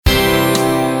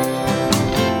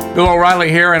Bill O'Reilly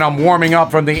here, and I'm warming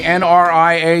up from the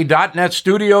NRIA.net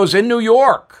studios in New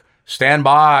York. Stand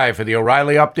by for the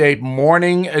O'Reilly Update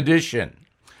Morning Edition.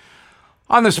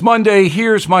 On this Monday,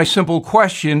 here's my simple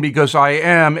question, because I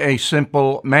am a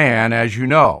simple man, as you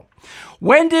know.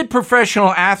 When did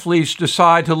professional athletes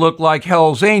decide to look like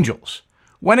Hell's Angels?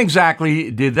 When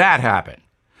exactly did that happen?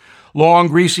 Long,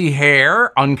 greasy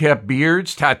hair, unkempt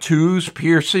beards, tattoos,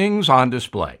 piercings on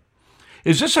display.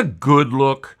 Is this a good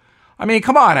look? I mean,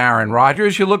 come on, Aaron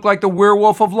Rodgers, you look like the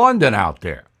Werewolf of London out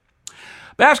there.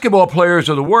 Basketball players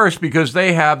are the worst because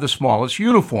they have the smallest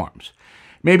uniforms.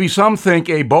 Maybe some think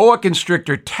a boa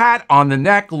constrictor tat on the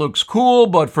neck looks cool,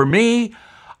 but for me,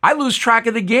 I lose track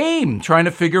of the game trying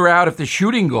to figure out if the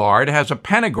shooting guard has a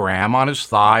pentagram on his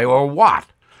thigh or what.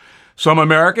 Some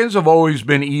Americans have always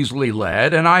been easily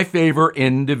led, and I favor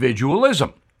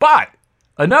individualism. But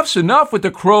enough's enough with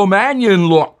the Cro-Magnon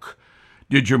look.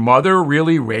 Did your mother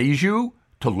really raise you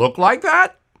to look like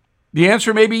that? The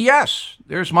answer may be yes.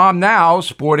 There's mom now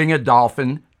sporting a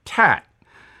dolphin tat.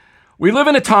 We live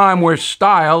in a time where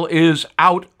style is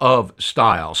out of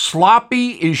style.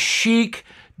 Sloppy is chic,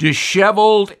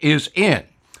 disheveled is in.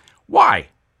 Why?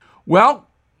 Well,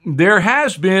 there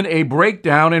has been a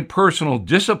breakdown in personal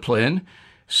discipline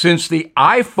since the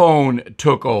iPhone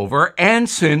took over and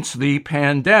since the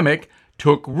pandemic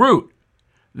took root.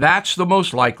 That's the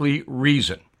most likely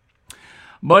reason.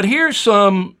 But here's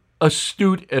some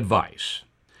astute advice.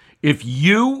 If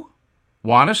you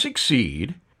want to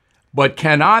succeed, but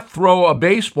cannot throw a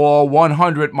baseball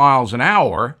 100 miles an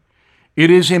hour, it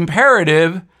is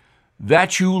imperative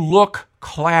that you look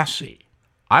classy.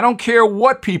 I don't care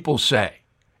what people say.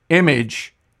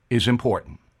 Image is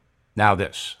important. Now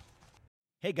this.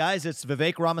 Hey guys, it's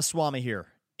Vivek Ramaswamy here,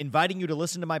 inviting you to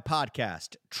listen to my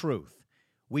podcast, Truth.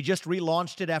 We just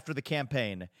relaunched it after the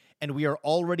campaign, and we are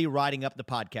already riding up the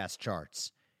podcast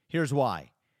charts. Here's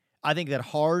why. I think that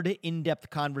hard, in-depth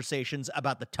conversations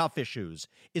about the tough issues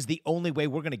is the only way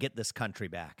we're going to get this country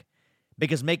back.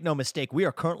 Because make no mistake, we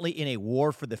are currently in a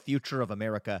war for the future of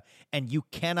America, and you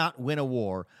cannot win a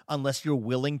war unless you're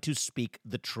willing to speak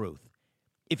the truth.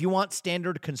 If you want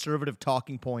standard conservative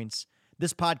talking points,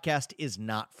 this podcast is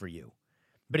not for you.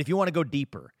 But if you want to go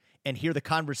deeper and hear the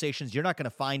conversations you're not going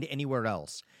to find anywhere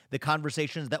else, the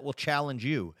conversations that will challenge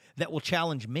you, that will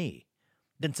challenge me,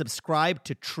 then subscribe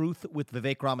to Truth with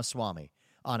Vivek Ramaswamy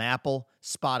on Apple,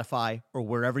 Spotify, or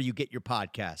wherever you get your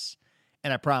podcasts.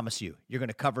 And I promise you, you're going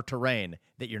to cover terrain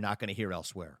that you're not going to hear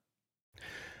elsewhere.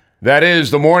 That is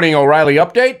the Morning O'Reilly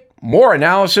Update. More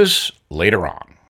analysis later on.